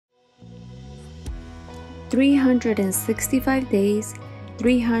365 days,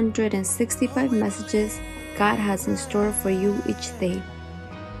 365 messages God has in store for you each day.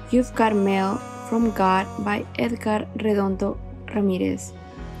 You've got mail from God by Redondo, Ramirez.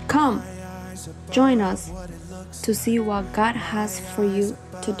 Come, join us to see what God has for you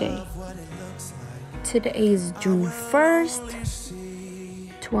today. Today is June 1st,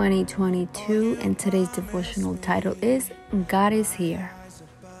 2022, and today's devotional title is God is Here.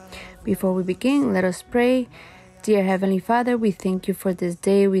 Before we begin, let us pray. Dear Heavenly Father, we thank you for this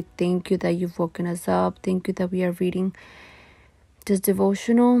day. We thank you that you've woken us up. Thank you that we are reading this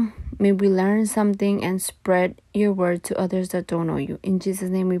devotional. May we learn something and spread your word to others that don't know you. In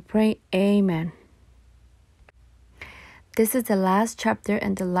Jesus' name we pray. Amen. This is the last chapter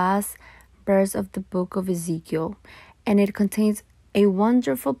and the last verse of the book of Ezekiel, and it contains a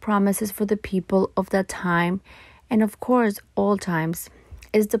wonderful promises for the people of that time, and of course all times.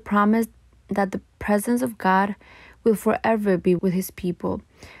 Is the promise that the presence of God will forever be with his people.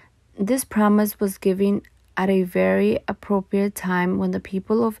 This promise was given at a very appropriate time when the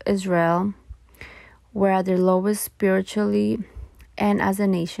people of Israel were at their lowest spiritually and as a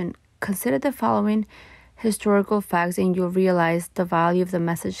nation. Consider the following historical facts and you'll realize the value of the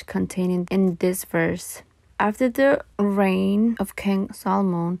message contained in this verse. After the reign of King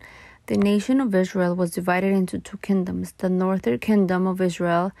Solomon, the nation of Israel was divided into two kingdoms, the northern kingdom of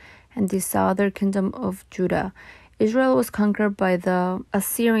Israel and the southern kingdom of Judah. Israel was conquered by the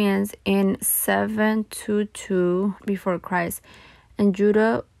Assyrians in 722 before Christ, and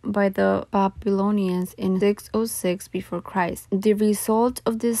Judah by the Babylonians in 606 before Christ. The result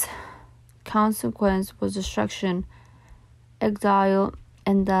of this consequence was destruction, exile,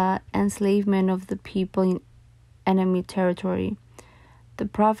 and the enslavement of the people in enemy territory. The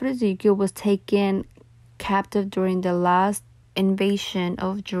prophet Ezekiel was taken captive during the last invasion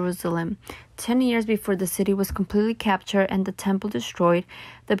of Jerusalem. 10 years before the city was completely captured and the temple destroyed,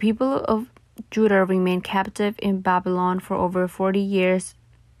 the people of Judah remained captive in Babylon for over 40 years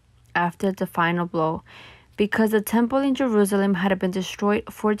after the final blow. Because the temple in Jerusalem had been destroyed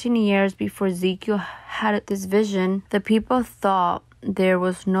 14 years before Ezekiel had this vision, the people thought there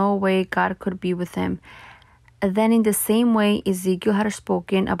was no way God could be with them. Then in the same way, Ezekiel had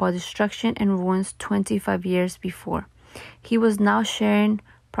spoken about destruction and ruins 25 years before. He was now sharing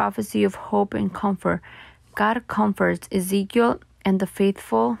prophecy of hope and comfort. God comforts Ezekiel and the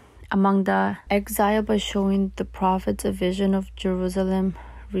faithful among the exile by showing the prophets a vision of Jerusalem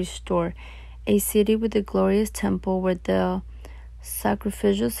restored, a city with a glorious temple where the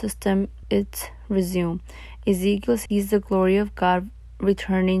sacrificial system is resumed. Ezekiel sees the glory of God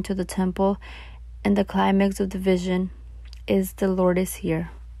returning to the temple, and the climax of the vision is the Lord is here.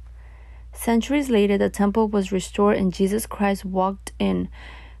 Centuries later, the temple was restored and Jesus Christ walked in.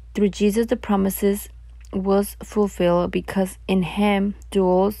 Through Jesus, the promises was fulfilled because in him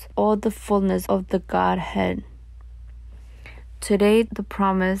dwells all the fullness of the Godhead. Today, the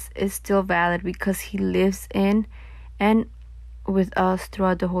promise is still valid because he lives in and with us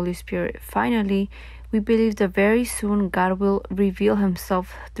throughout the Holy Spirit. Finally, we believe that very soon God will reveal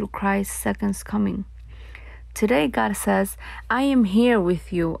himself through Christ's second coming. Today, God says, I am here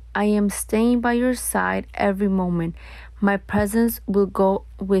with you. I am staying by your side every moment. My presence will go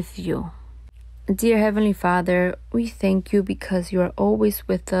with you. Dear Heavenly Father, we thank you because you are always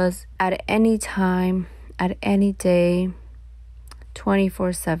with us at any time, at any day,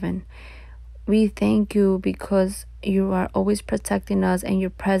 24/7. We thank you because you are always protecting us and your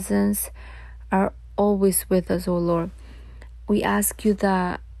presence are always with us, O Lord. We ask you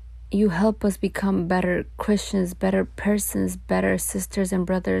that you help us become better Christians, better persons, better sisters and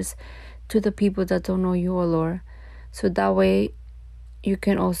brothers to the people that don't know you, O Lord. So that way you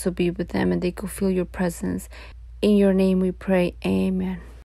can also be with them and they can feel your presence. In your name we pray. Amen.